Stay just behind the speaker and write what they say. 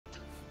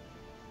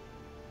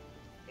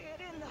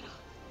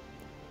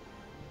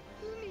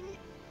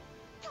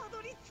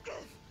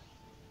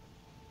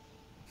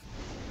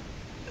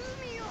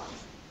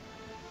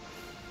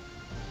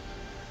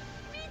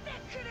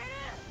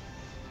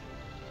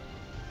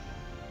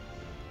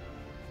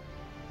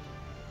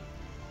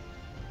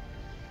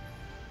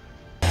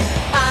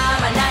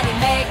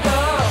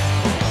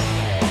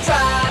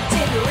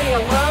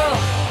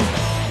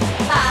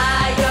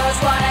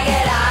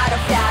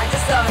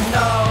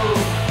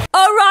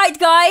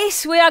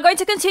guys, we are going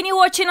to continue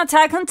watching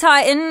Attack on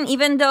Titan,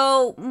 even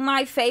though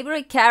my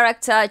favorite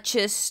character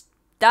just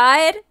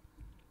died.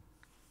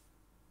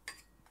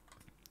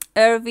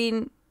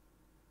 Irving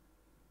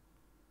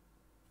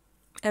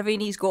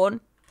is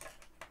gone.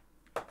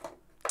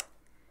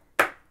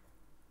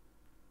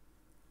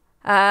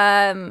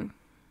 We're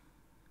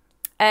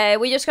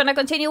just gonna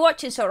continue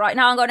watching. So right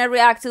now I'm gonna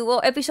react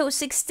to episode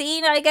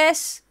 16, I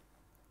guess.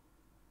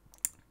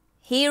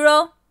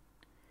 Hero.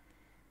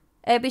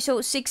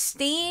 Episode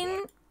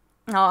 16.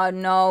 Oh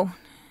no.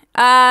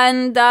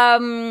 And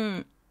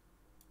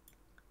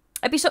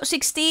episode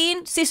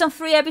 16, season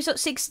 3, episode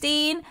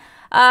 16,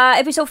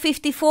 episode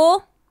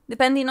 54,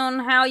 depending on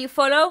how you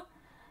follow.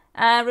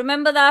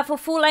 Remember that for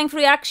full-length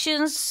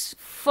reactions,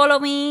 follow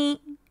me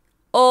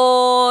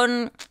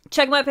on,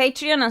 check my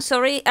Patreon, I'm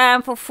sorry,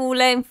 and for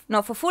full-length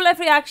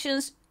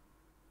reactions,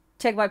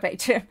 check my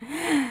Patreon.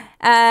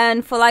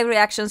 And for live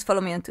reactions,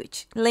 follow me on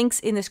Twitch. Links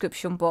in the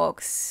description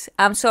box.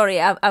 I'm sorry,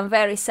 I'm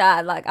very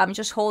sad, like, I'm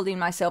just holding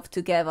myself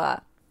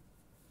together.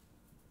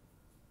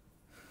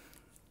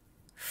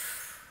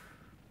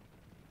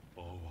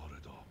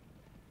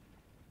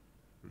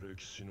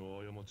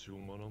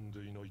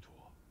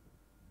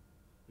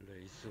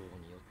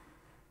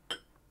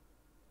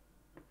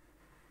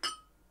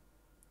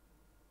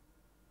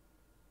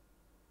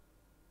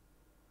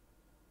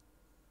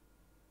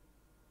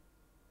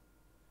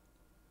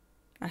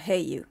 I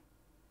hate you.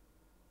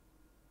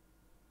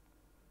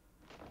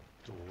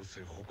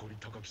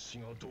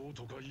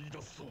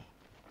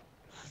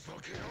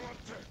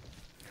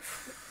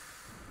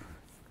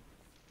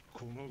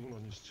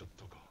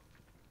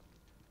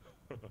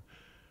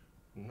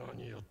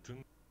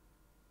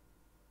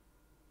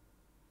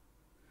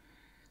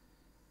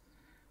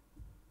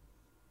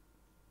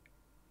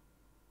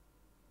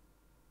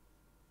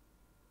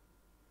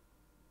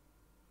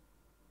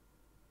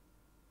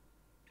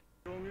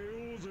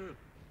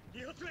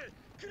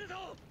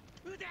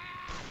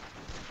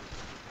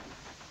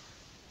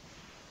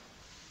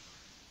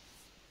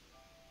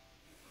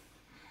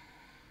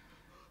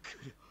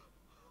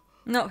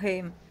 Not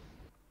him.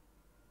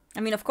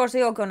 I mean, of course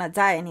they're all gonna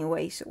die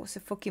anyway, so what's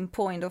the fucking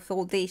point of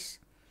all this?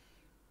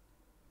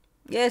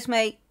 Yes,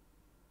 mate.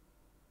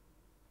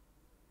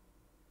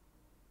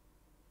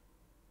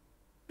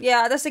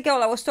 Yeah, that's the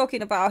girl I was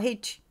talking about,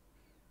 Hitch.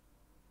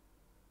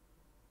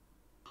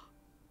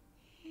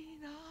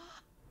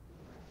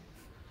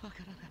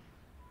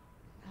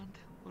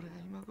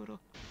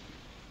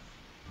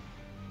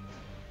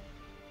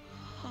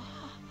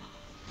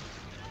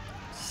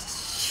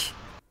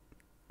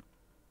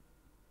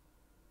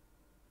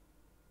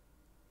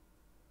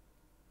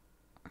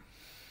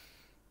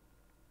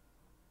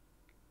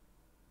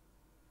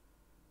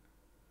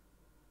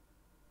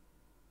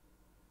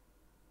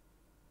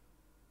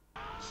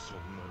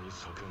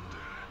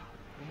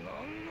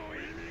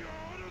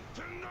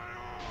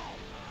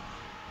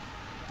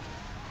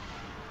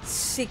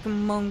 Sick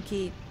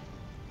monkey.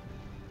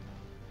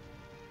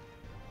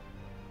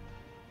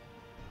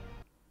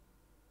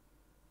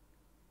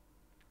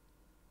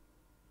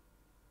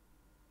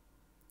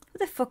 Who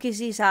the fuck is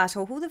this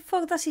asshole? Who the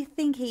fuck does he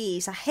think he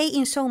is? I hate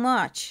him so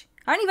much.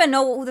 I don't even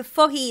know who the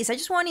fuck he is. I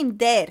just want him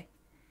dead.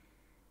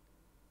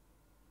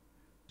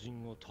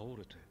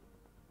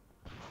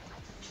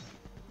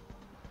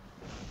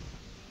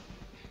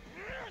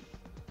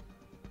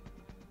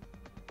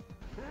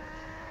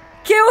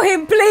 Kill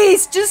him,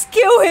 please! Just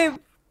kill him!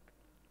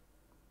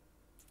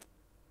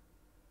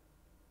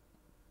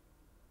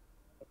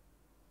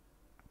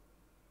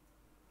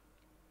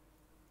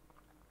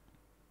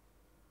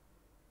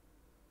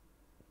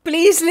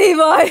 Please,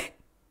 Levi!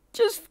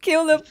 Just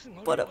kill them.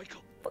 What a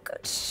fucking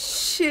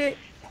shit.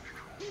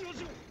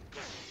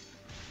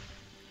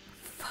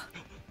 Fuck.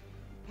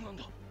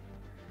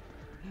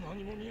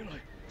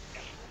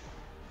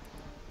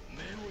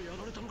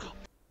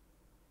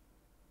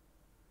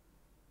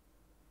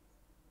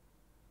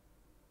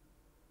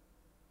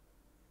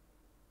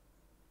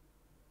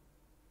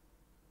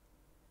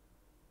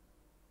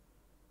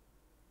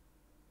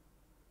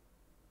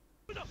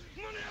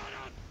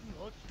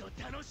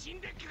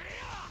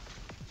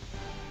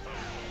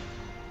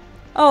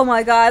 Oh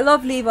my god, I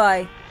love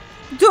Levi.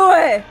 Do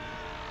it!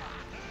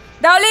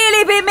 Now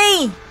Lily be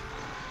me!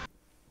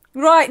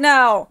 Right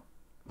now!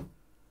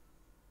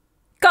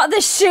 Cut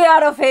the shit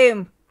out of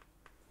him!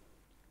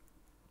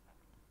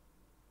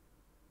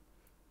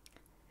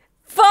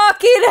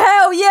 Fucking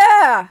hell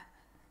yeah!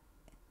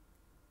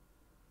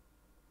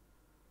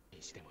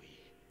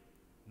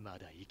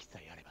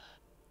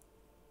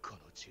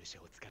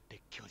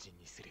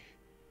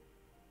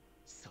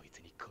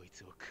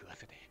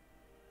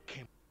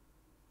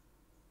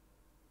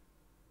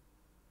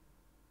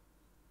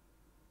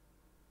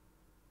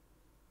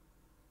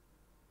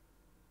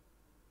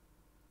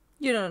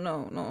 You don't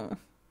know, no.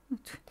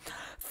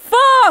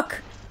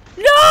 Fuck!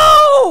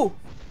 No!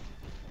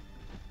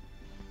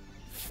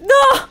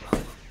 No!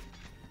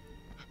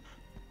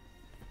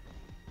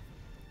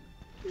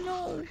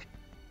 No.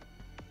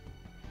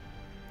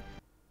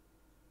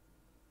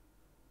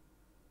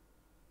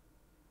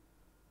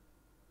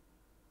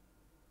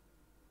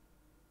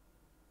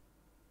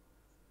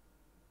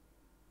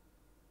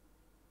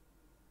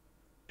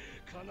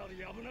 かなり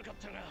危なかっ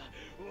たが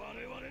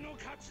我々の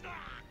勝ちだ。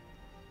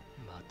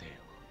待てよ、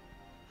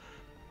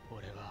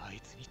俺はあ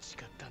いつに誓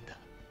ったんだ。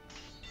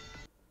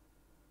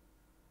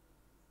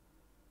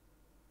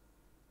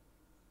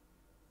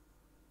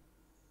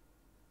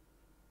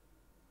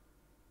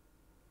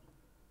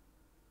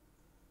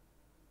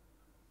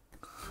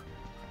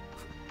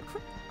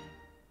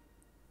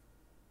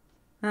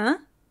Huh?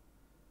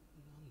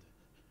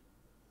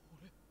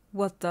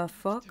 What the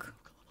fuck?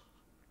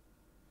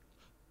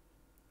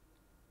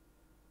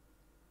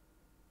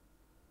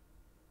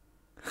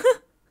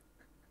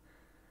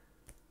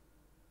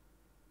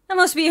 That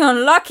must be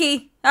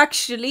unlucky,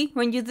 actually,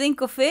 when you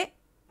think of it.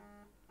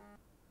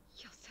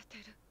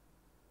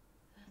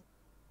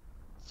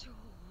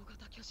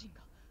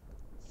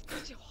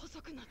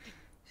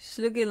 It's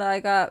looking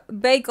like a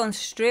bacon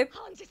strip.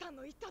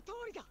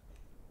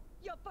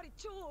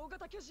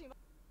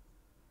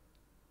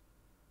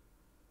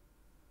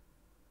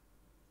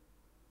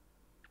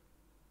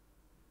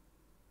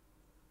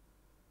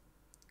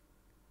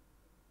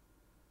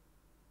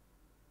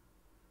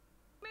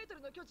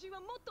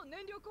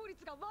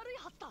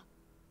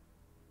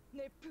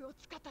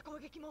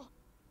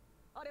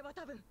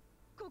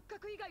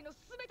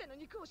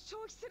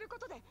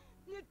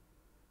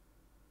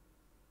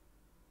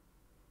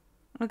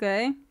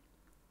 Okay.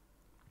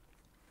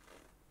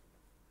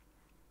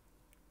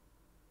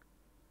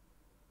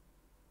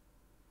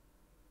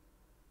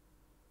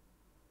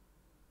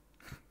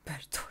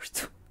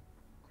 Bertorto.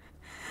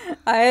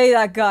 I hate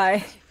that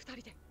guy.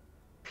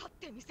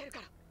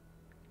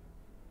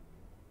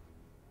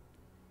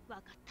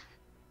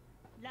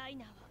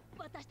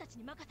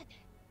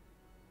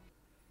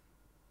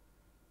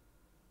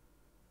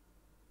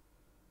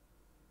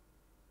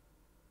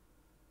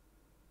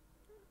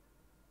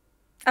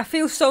 I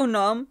feel so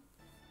numb.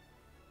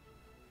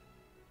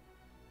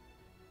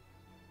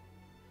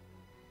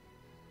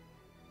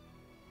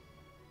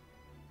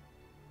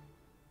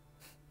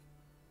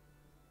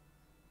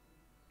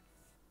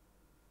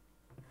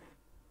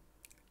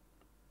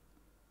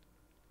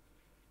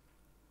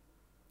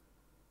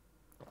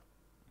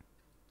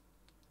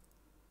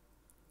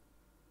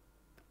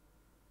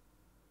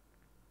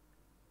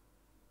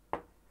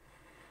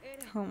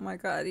 Oh my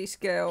god, this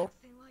girl.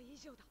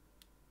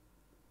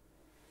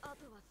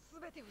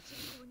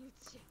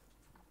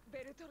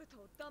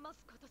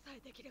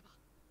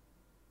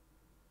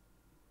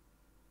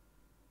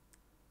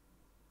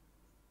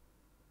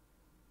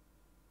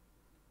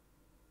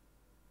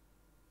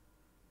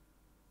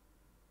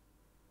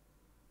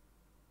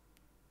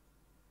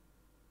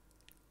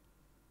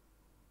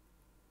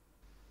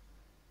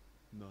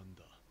なん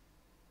だ、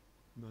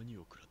何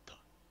を食らった。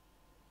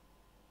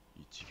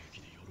一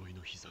撃で鎧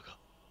の膝が。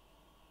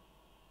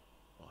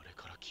あれ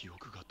から記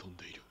憶が飛ん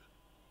でいる。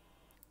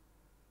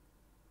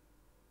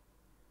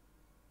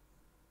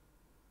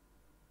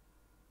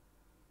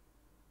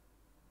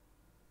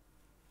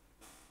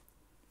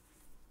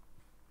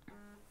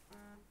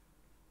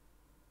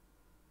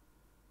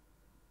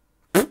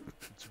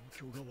状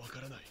況がわか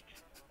らない。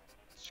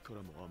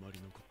力もあまり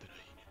残ってない。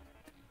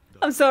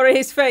I'm sorry,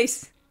 his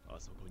face. あ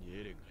そこに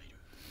エレンがい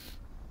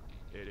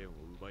る。エレンを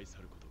奪い去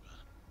ることが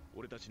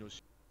俺たちの。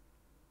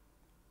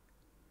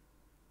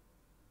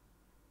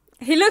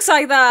 He looks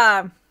like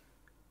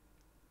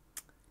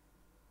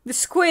the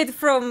squid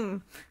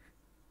from.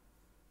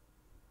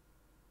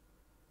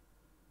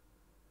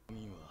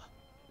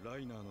 ラ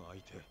イナーの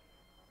相手。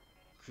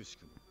くし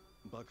くも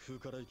爆風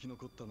から生き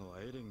残ったの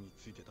はエレンに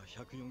ついてた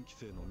104期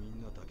生のみ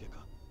んなだけ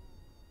か。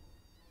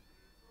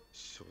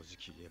正直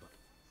言えば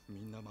み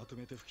んなまと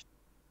めて吹き。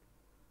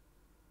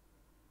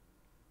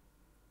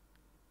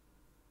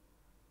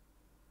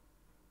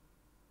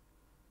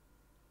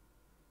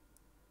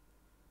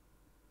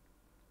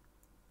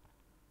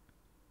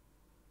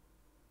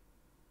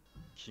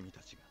君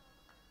たちが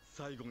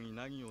最後に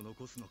何を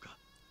残すのか。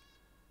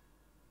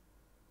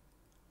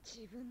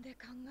自分で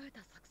考えた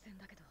作戦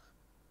だけど、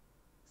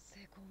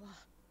成功は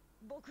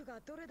僕が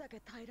どれだ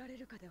け耐えられ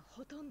るかで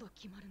ほとんど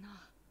決まるな。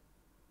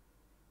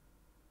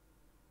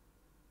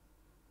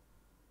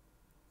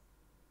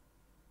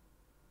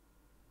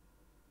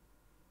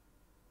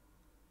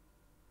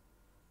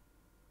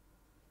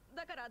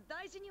だから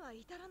大事には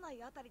至らな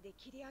いあたりで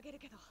切り上げる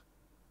けど、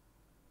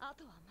あ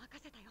とは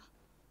任せたよ。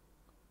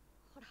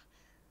ほら、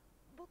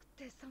僕っ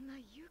てそんな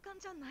勇敢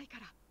じゃないか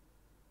ら。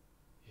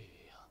い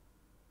や、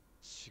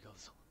違う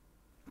ぞ。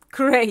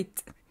Great.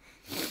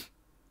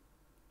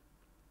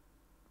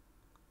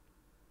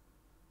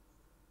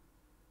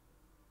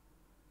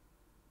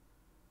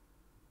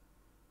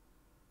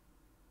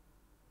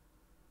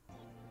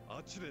 あ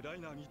っちでライ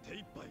ナーに手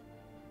一杯。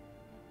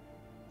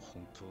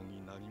本当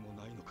に何も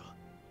ないのか。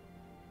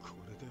こ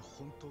れで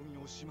本当に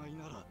おしまい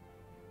なら。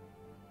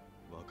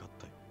分かっ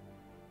たよ。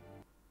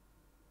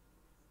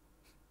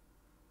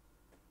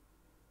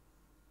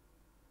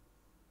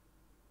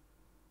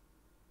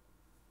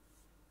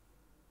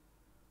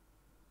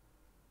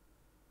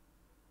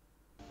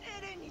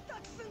エレンに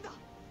託すんだ。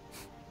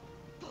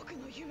僕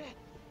の夢、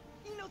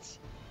命、す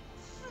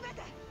べ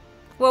て。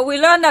Well, we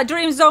learned that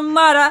dreams don't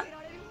matter. られる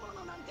も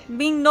のなんて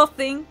Mean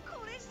nothing.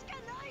 これしか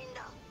ないん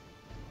だ。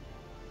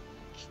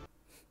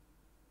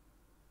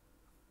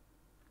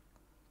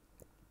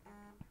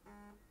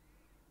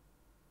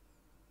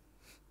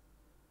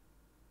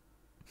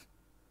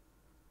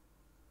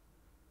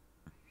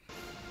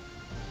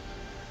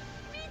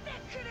 見て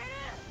くれる。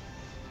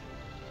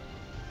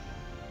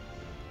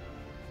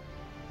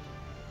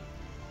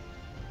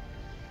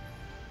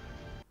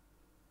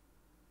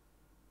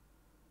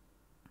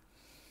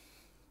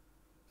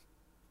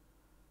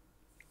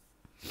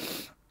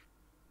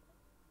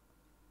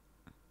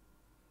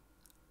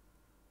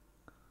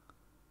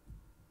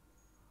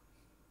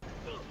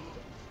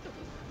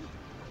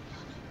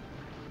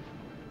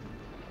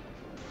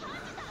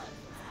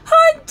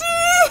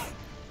 Hanji!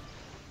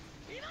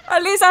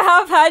 At least I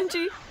have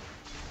Hanji.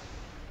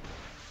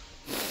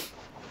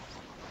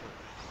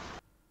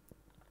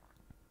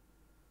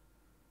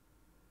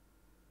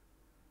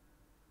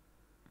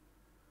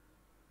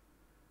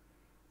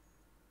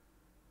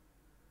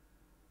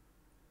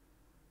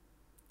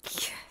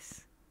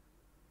 Yes.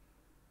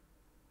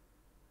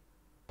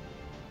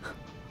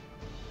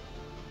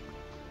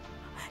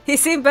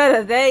 He's seen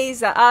better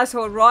days, that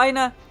asshole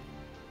Reiner.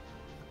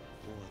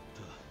 終わっ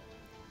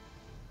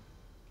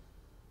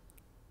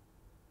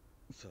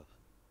たさあ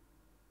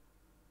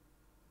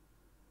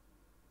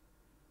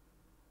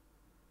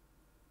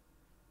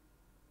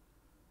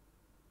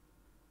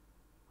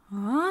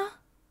Huh?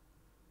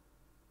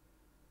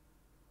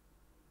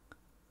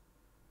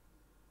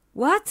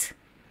 What?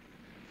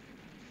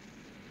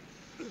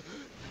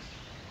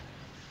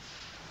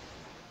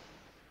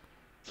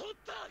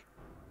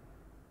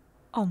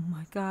 Oh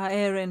my god,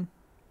 Eren.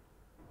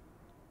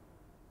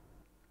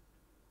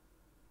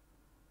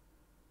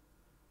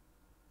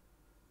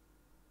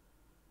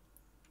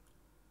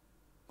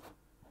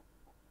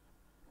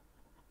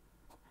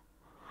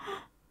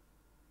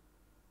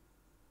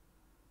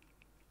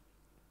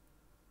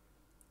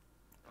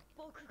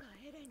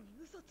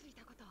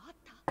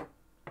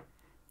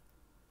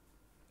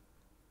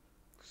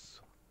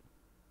 Kuso.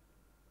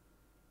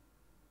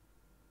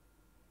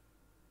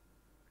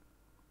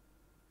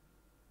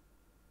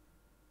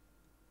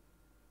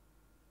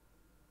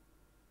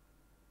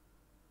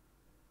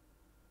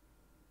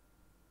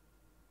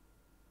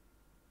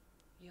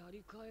 や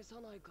り返さ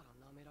ないか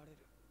ら舐められる。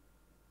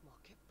負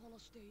けっぱな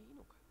しでいい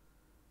のかよ。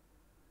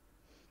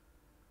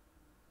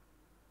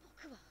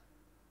僕は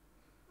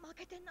負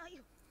けてない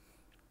よ。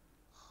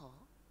はあ？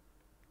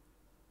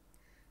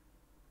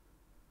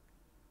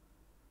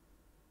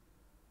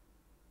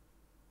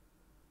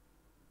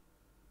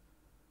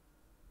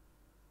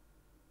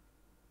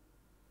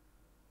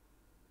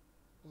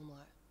お前、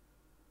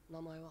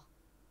名前は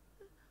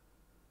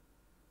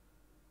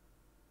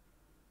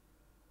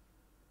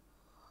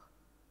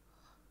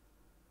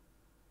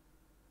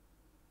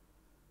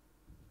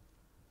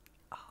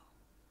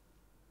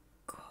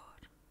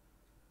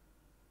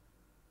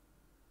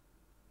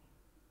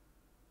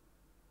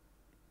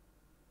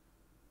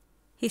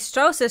？His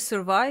trousers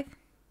survive.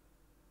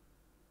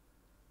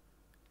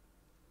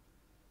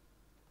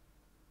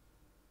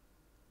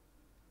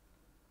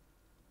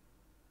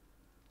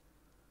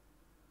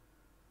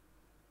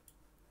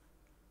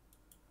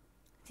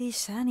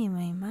 This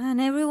anime,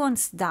 man,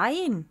 everyone's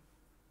dying.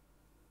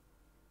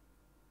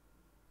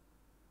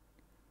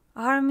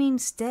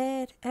 Armin's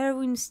dead,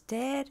 Erwin's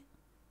dead.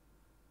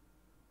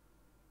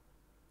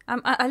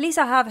 At least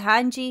I have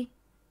Hanji.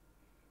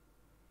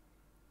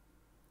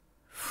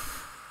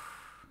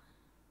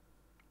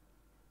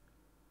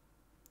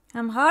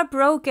 I'm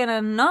heartbroken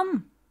and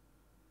numb.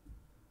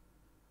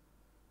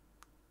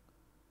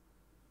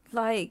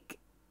 Like,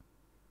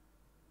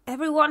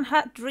 everyone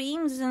had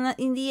dreams and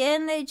in the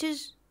end they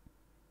just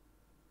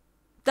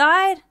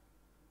died.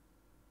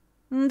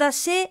 And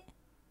that's it.